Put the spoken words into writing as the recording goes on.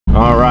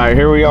right,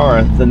 here we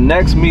are, the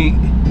next meet,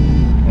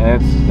 and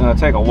it's gonna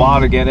take a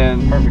while to get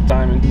in. Perfect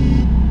timing.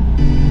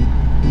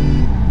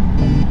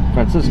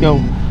 Francisco,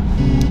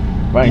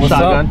 riding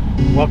shotgun. Up?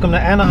 Welcome to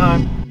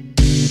Anaheim.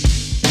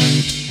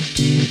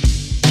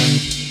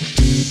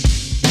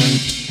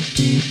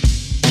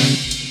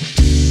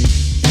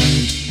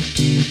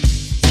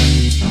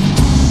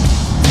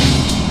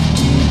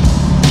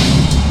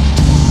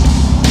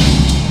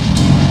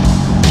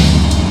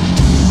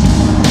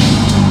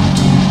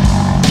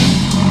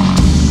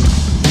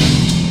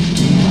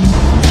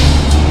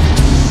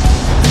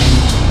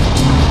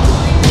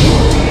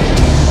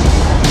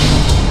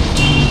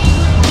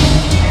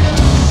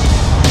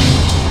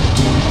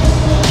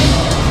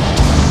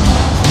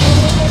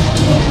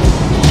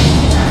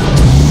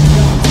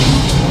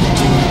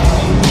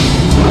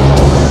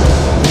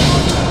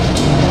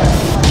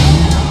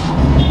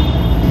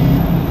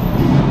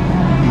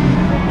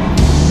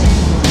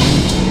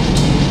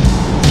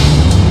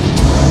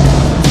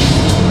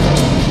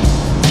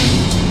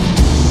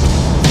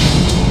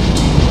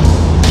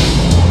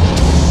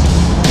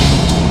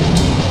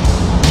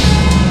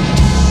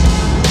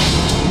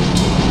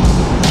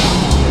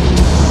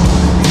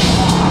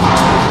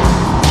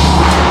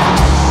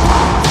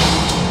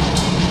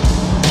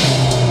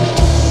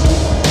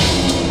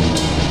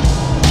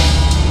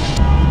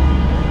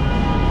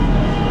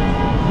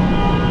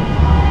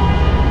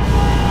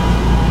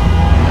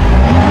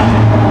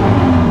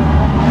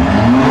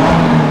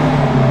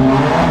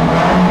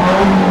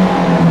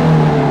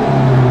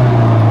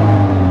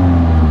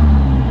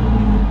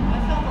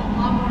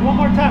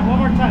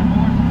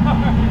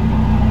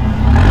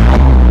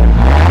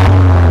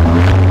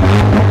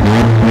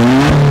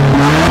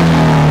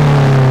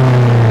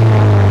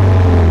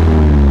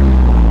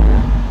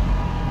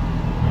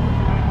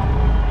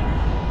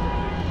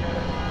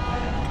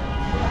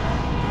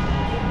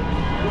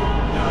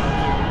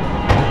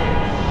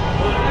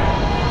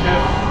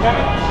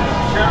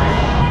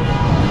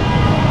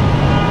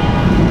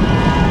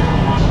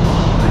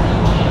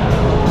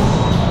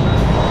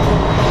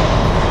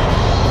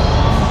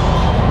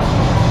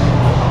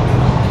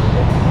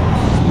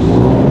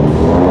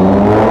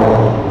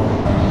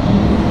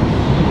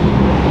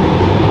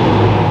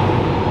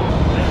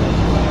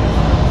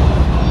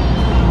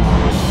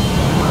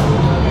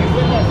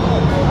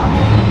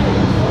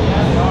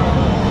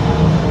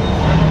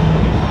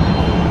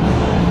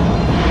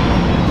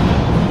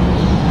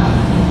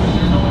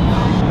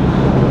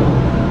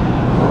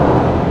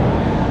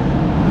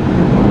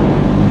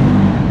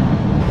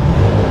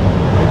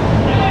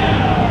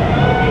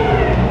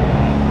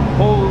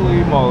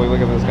 Look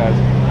at this, guys.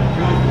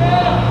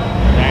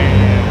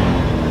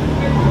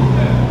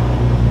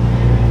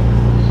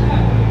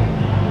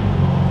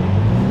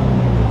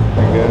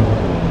 Pretty good.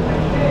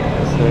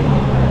 That's it.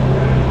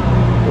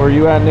 Where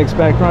you at, Nick's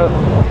back front?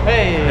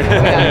 Hey, you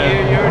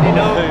already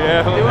know.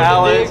 Yeah,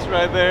 Alex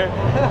right there.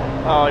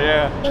 Oh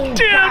yeah.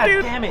 God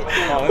damn it!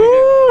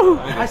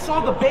 I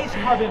saw the base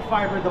carbon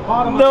fiber, the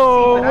bottom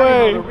no of the seat, but way.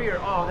 I didn't know the rear.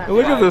 Oh, that's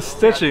Look at the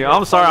stitching.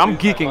 I'm sorry, I'm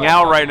geeking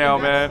out right now,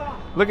 man.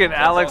 Look at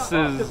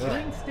Alex's.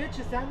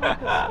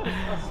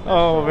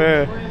 Oh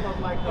man.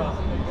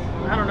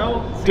 I don't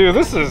know. Dude,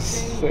 this is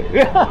sick.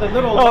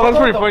 Oh, that's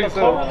pretty funny.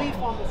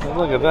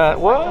 Look at that.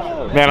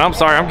 What? Man, I'm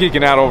sorry, I'm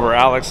geeking out over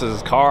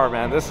Alex's car,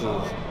 man. This is,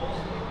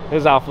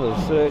 his outfit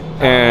is sick.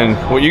 And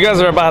what you guys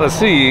are about to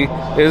see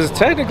is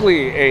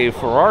technically a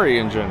Ferrari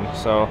engine.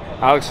 So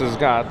Alex has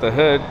got the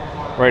hood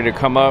ready to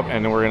come up,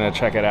 and we're gonna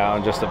check it out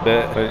in just a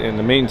bit. But in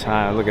the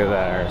meantime, look at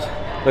that.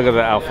 Look at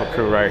the Alpha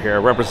crew right here,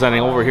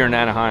 representing over here in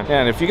Anaheim.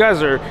 And if you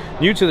guys are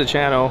new to the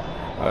channel,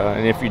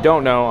 and if you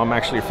don't know, I'm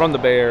actually from the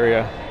Bay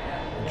Area.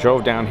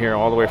 Drove down here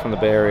all the way from the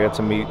Bay Area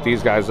to meet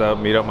these guys up,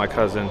 meet up my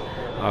cousin,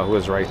 who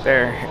is right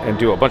there, and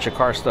do a bunch of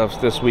car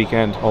stuff this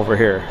weekend over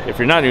here. If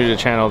you're not new to the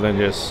channel, then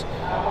just,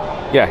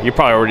 yeah, you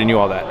probably already knew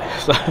all that.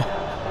 So,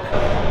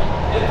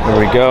 here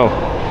we go.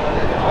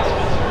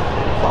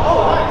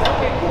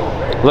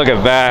 Look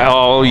at that,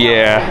 oh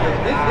yeah.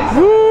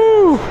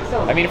 Woo!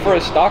 I mean, for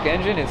a stock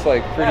engine, it's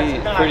like pretty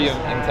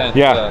intense.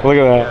 Yeah, look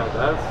at that.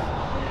 Yeah,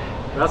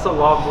 that's a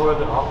lot more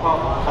than I'll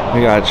pop.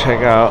 We gotta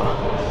check out.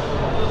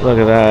 Look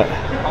at that.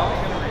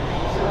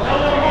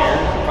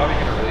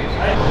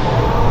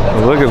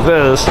 Look at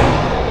this.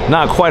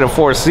 Not quite a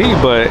 4C,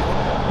 but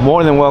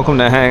more than welcome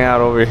to hang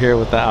out over here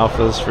with the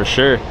Alphas for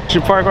sure. You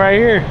should park right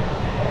here.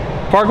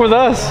 Park with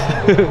us.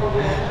 That is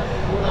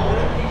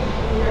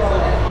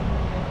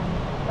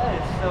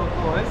so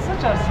cool. It's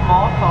such a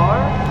small car.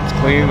 It's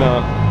clean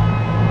though.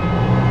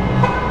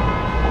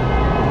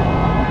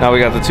 Now we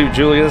got the two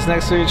Julias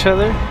next to each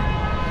other,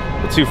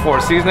 the two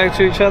 4Cs next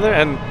to each other,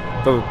 and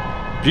the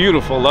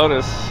beautiful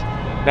Lotus.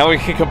 Now we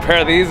can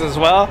compare these as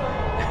well.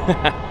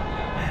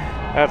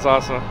 That's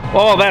awesome.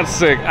 Oh, that's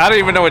sick. I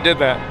didn't even know it did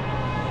that.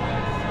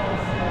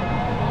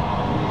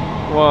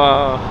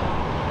 Wow.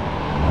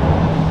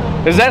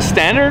 Is that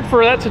standard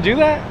for that to do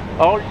that?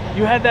 Oh,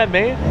 you had that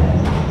made?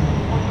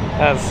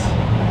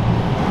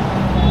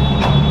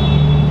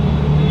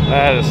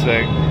 That is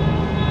sick.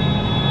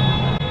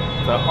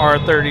 the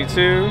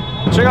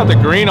R32. Check out the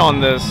green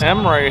on this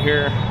M right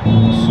here.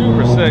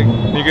 Super sick.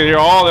 You can hear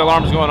all the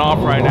alarms going off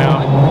right now.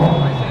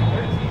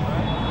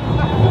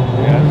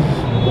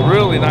 Yeah,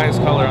 really nice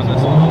color on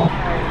this one.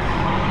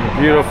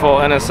 Beautiful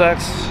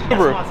NSX.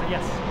 Super.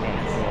 Yes.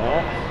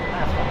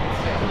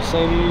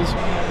 Mercedes.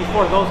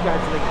 Before those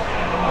guys leave.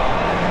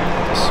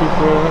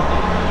 Supra.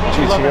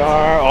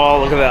 GTR. Oh,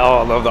 look at that. Oh,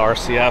 I love the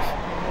RCF.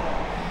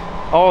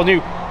 All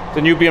new.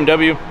 The new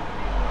BMW.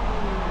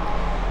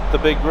 The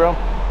big grill.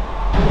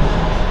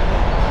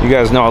 You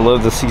guys know I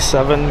love the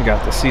C7.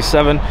 Got the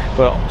C7.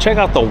 But check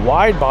out the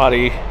wide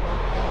body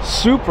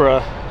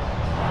Supra.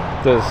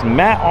 This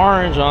matte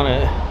orange on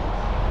it.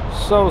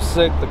 So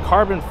sick. The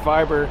carbon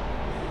fiber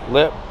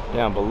lip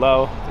down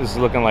below. This is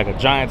looking like a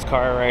Giants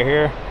car right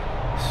here.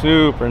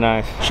 Super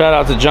nice. Shout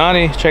out to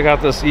Johnny. Check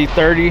out this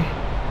E30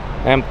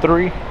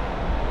 M3.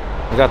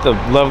 I got the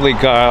lovely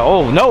guy.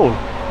 Oh no,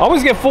 I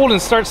always get fooled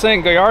and start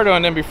saying Gallardo,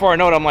 and then before I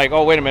know it, I'm like,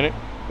 oh wait a minute,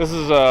 this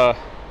is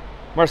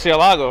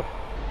Murcielago.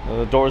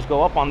 The doors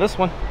go up on this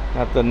one.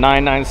 Got the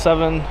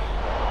 997,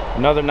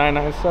 another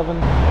 997.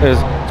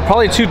 It's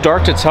probably too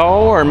dark to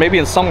tell, or maybe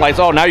in some lights.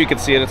 Oh, now you can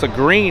see it. It's a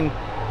green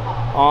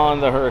on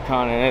the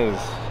Huracan. It is.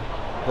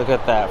 Look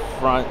at that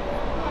front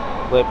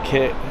lip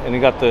kit, and you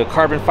got the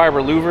carbon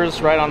fiber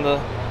louvers right on the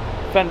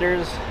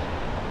fenders.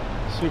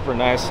 Super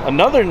nice.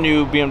 Another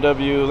new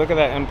BMW. Look at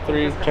that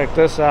M3. Check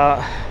this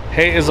out.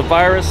 Hate is a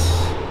virus.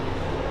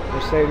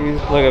 Mercedes.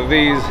 Look at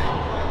these.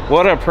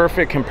 What a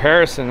perfect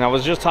comparison. I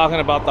was just talking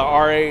about the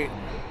R8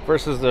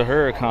 versus the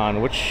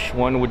Huracan. Which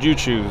one would you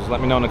choose?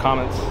 Let me know in the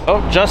comments.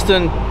 Oh,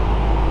 Justin,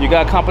 you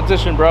got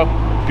competition, bro.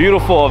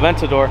 Beautiful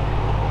Aventador.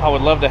 I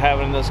would love to have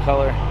it in this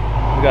color.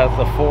 We got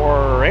the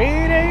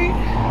 488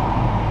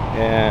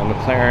 and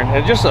McLaren,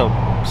 and just a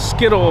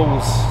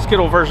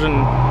skittle version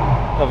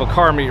of a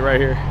car meet right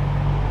here.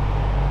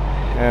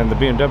 And the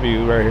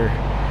BMW right here,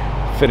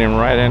 fitting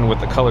right in with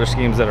the color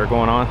schemes that are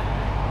going on.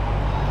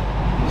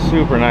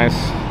 Super nice.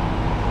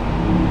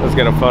 Let's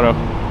get a photo.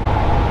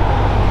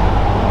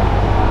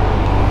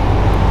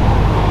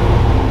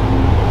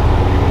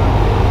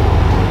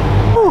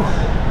 Whew.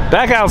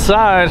 Back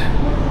outside,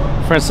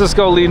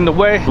 Francisco leading the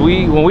way.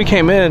 When we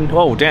came in,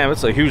 oh damn,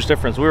 it's a huge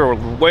difference. We were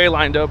way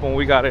lined up when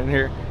we got in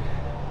here.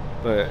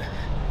 But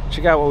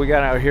check out what we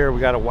got out here. We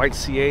got a white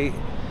C8.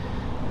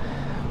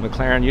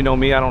 McLaren, you know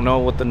me, I don't know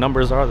what the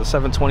numbers are. The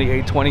 720,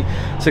 820,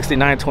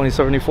 69, 20,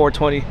 74,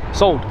 20.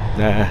 Sold.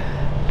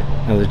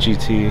 Another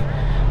GT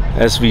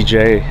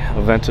SVJ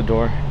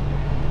Aventador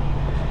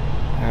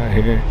out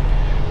here.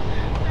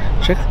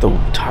 Check out the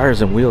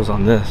tires and wheels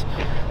on this.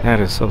 That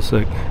is so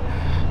sick.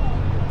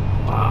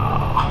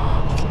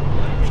 Wow.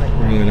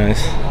 Really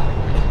nice.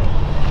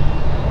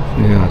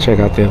 Yeah, check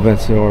out the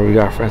Aventador. We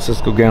got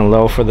Francisco getting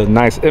low for the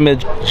nice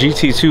image.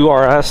 GT2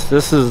 RS.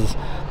 This is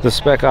the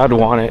spec I'd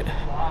want it.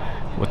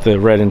 With the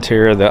red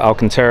interior, the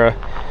Alcantara,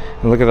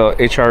 and look at the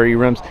HRE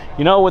rims.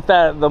 You know, with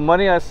that, the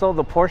money I sold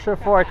the Porsche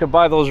for, I could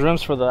buy those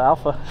rims for the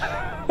Alpha.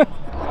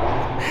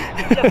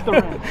 Just the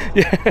rim.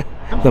 Yeah,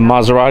 the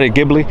Maserati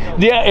Ghibli.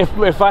 Yeah,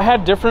 if I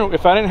had different,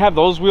 if I didn't have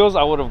those wheels,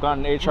 I would have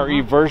gotten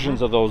HRE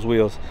versions of those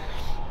wheels.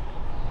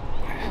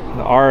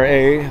 The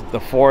RA, the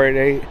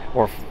 488,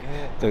 or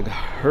the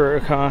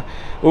Huracan.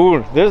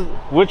 Ooh, this.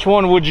 Which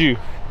one would you?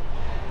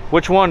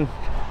 Which one?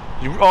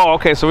 Oh,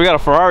 okay, so we got a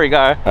Ferrari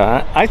guy.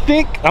 I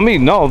think, I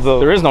mean, no,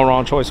 there is no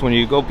wrong choice when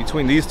you go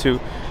between these two,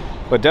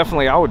 but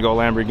definitely I would go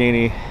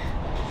Lamborghini,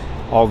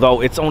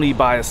 although it's only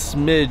by a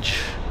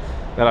smidge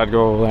that I'd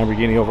go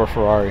Lamborghini over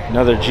Ferrari.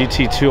 Another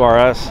GT2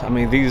 RS. I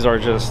mean, these are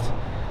just,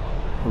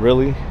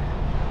 really,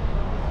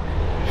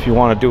 if you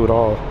want to do it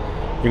all,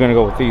 you're gonna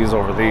go with these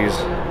over these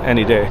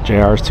any day.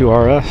 JR's 2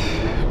 RS.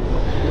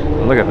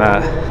 Look at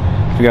that.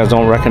 If you guys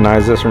don't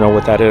recognize this or know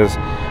what that is,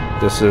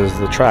 this is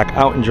the track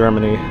out in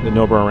Germany, the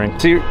Nürburgring.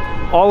 See,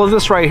 all of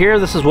this right here,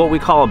 this is what we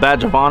call a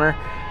badge of honor.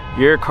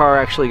 Your car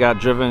actually got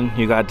driven,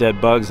 you got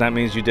dead bugs, that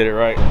means you did it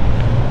right.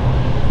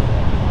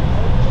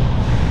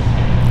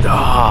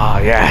 Ah,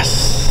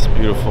 yes,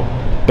 beautiful.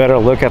 Better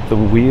look at the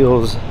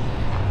wheels.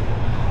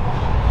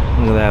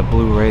 Look at that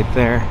blue right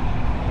there.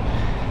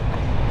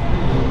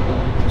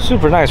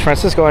 Super nice,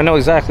 Francisco. I know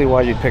exactly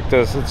why you picked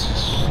this. It's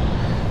just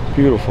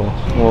beautiful.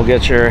 We'll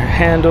get your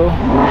handle.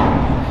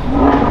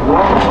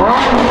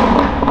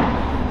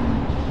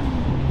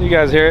 You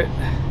guys hear it?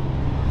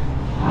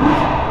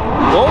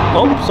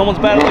 Oh, someone's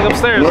battling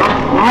upstairs.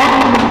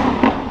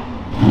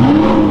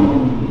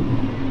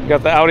 You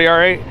got the Audi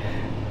R8.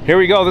 Here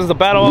we go. This is the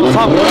battle on the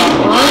top.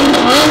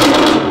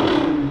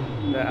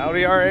 The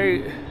Audi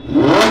R8.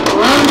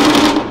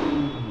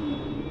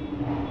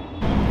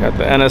 Got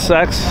the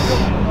NSX.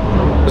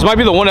 This might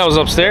be the one that was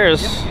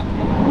upstairs.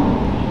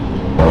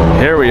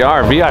 Here we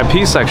are,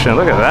 VIP section.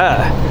 Look at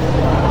that.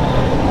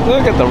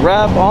 Look at the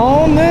wrap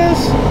on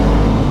this.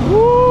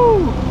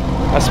 Woo!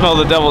 I smell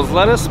the devil's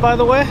lettuce, by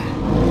the way.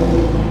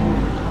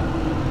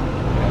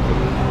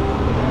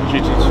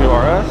 GT2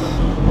 RS.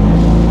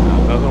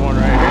 Another one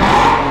right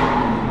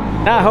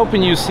here. Now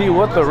hoping you see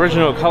what the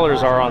original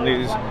colors are on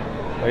these.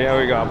 But yeah,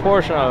 we got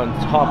Porsche on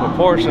top of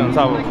Porsche on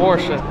top of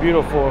Porsche.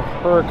 Beautiful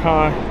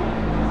Huracan,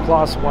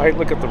 gloss white.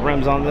 Look at the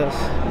rims on this.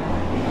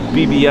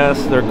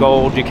 BBS, they're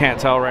gold. You can't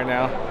tell right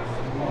now.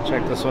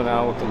 Check this one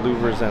out with the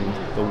louvers and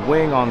the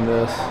wing on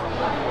this.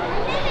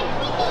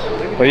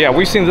 But yeah,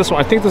 we've seen this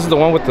one. I think this is the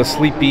one with the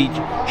Sleepy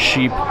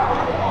Sheep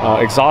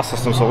exhaust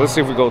system. So let's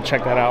see if we go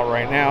check that out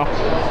right now.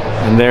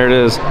 And there it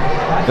is.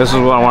 This is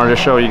what I wanted to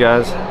show you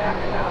guys.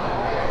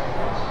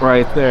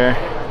 Right there.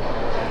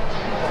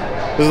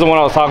 This is the one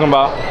I was talking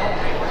about.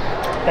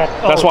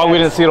 That's why we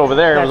didn't see it over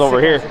there. It was over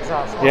here.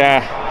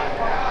 Yeah.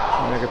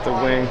 Look at the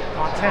wing.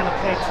 Montana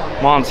plates.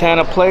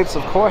 Montana plates,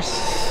 of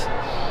course.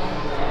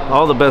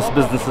 All the best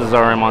businesses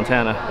are in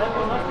Montana.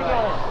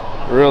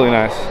 Really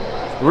nice.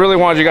 Really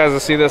wanted you guys to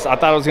see this. I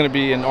thought it was going to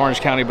be in Orange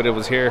County, but it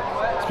was here.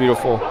 It's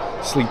beautiful.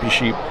 Sleepy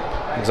Sheep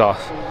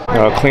exhaust.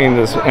 I'll clean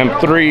this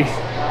M3.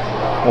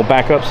 We'll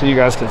back up so you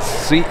guys can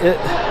see it.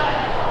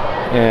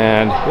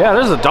 And yeah,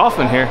 there's a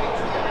dolphin here.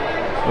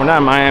 We're not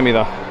in Miami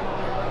though.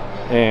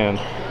 And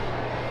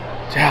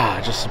yeah,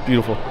 just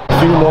beautiful. A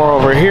few more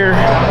over here.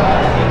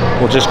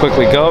 We'll just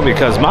quickly go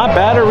because my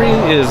battery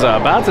is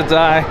about to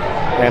die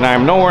and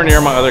I'm nowhere near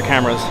my other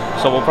cameras.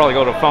 So we'll probably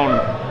go to phone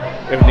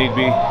if need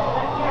be.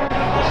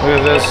 Look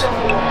at this.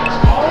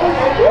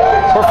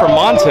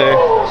 Performante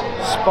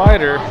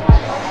Spider.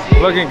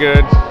 Looking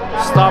good.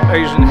 Stop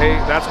Asian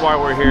hate. That's why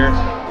we're here.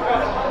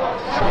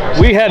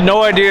 We had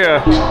no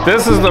idea.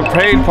 This is the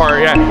paid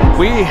part. Yeah,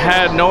 we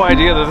had no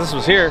idea that this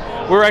was here.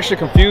 We were actually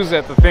confused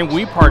at the thing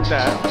we parked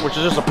at, which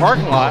is just a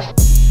parking lot.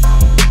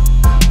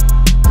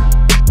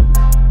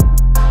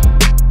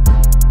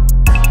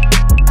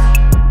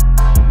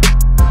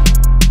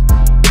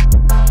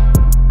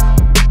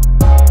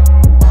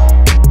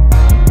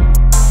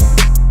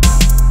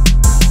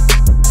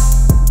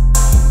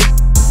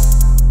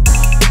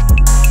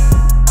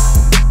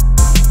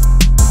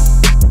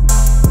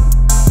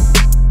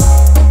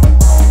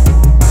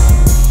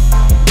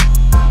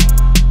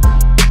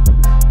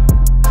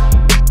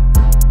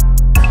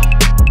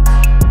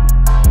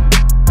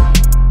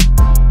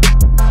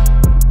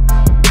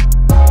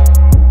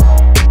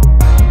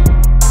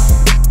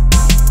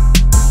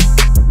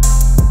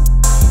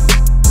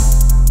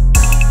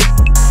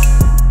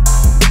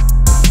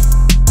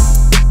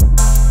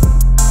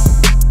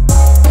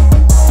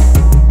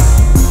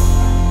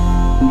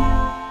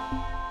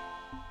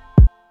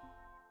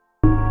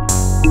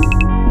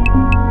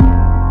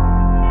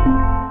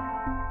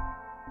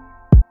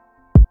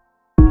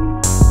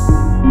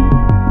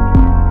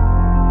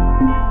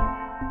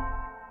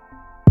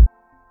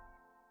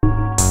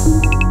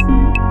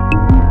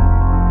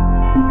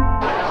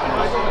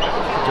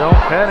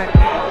 Don't panic.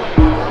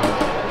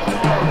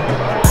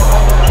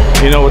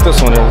 You know what this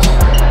one is.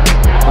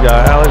 We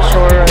got Alex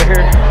Choi right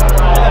here.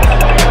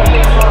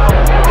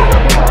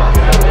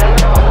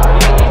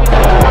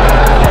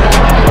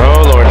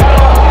 Oh Lord.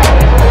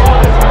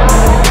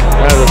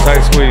 That is a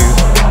tight squeeze.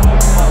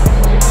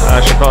 I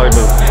should probably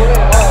move.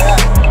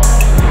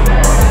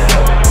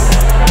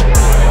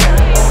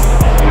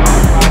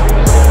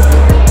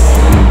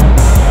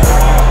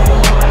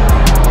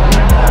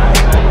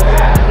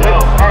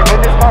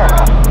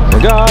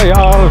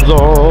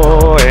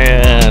 Gallardo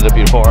and a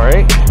beautiful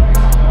R8.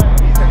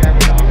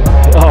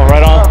 Oh,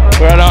 right on,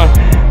 right on.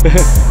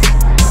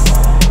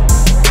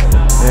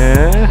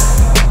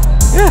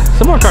 Yeah,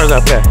 some more cars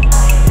out there.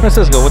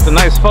 Francisco with the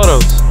nice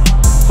photos.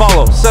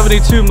 Follow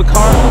 72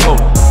 Carlo.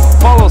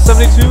 Follow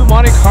 72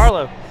 Monte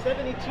Carlo.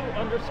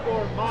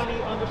 72_Monte_Carlo.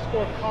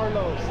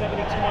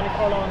 72 Monte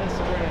Carlo on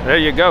Instagram. There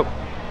you go.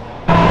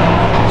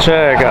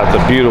 Check out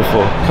the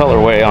beautiful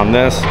colorway on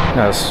this.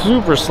 Got a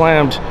super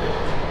slammed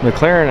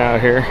McLaren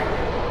out here,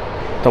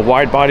 the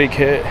wide body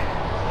kit.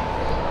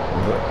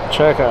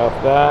 Check out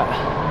that.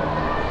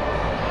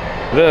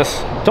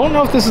 This, don't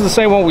know if this is the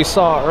same one we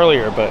saw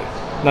earlier, but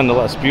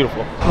nonetheless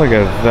beautiful. Look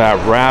at that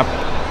wrap.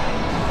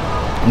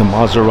 The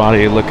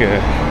Maserati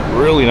looking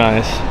really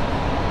nice,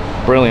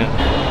 brilliant,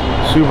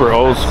 super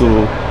old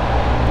school,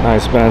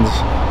 nice Benz.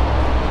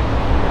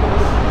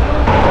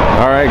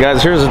 All right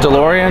guys, here's a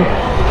DeLorean,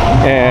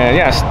 and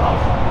yes,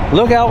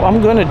 look out,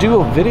 I'm going to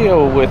do a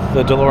video with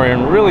the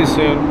DeLorean really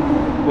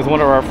soon with one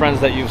of our friends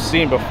that you've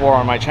seen before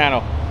on my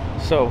channel.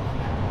 So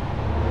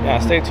yeah,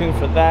 stay tuned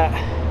for that.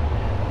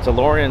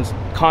 DeLorean's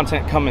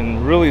content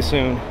coming really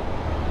soon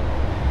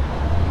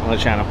on the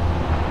channel.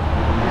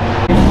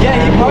 Yeah,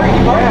 he parked.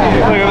 Look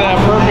at that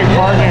perfect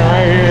parking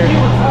right here.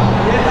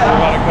 I'm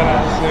about to cut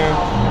out soon.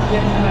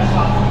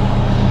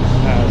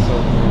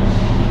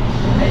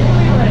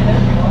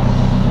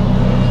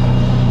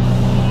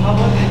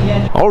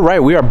 All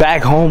right, we are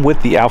back home with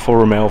the Alfa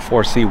Romeo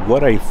 4C.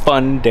 What a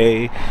fun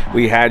day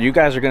we had. You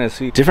guys are going to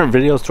see different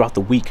videos throughout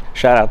the week.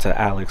 Shout out to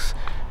Alex,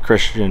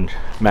 Christian,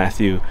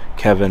 Matthew,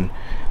 Kevin.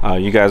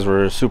 You guys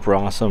were super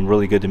awesome.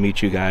 Really good to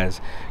meet you guys.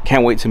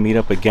 Can't wait to meet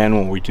up again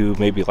when we do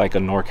maybe like a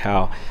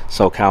NorCal,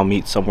 SoCal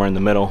meet somewhere in the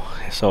middle.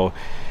 So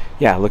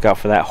yeah, look out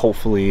for that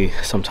hopefully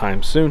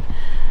sometime soon.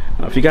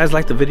 If you guys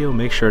liked the video,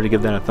 make sure to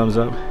give that a thumbs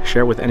up.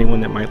 Share with anyone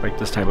that might like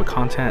this type of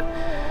content.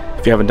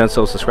 If you haven't done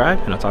so, subscribe,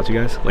 and I'll talk to you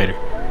guys later.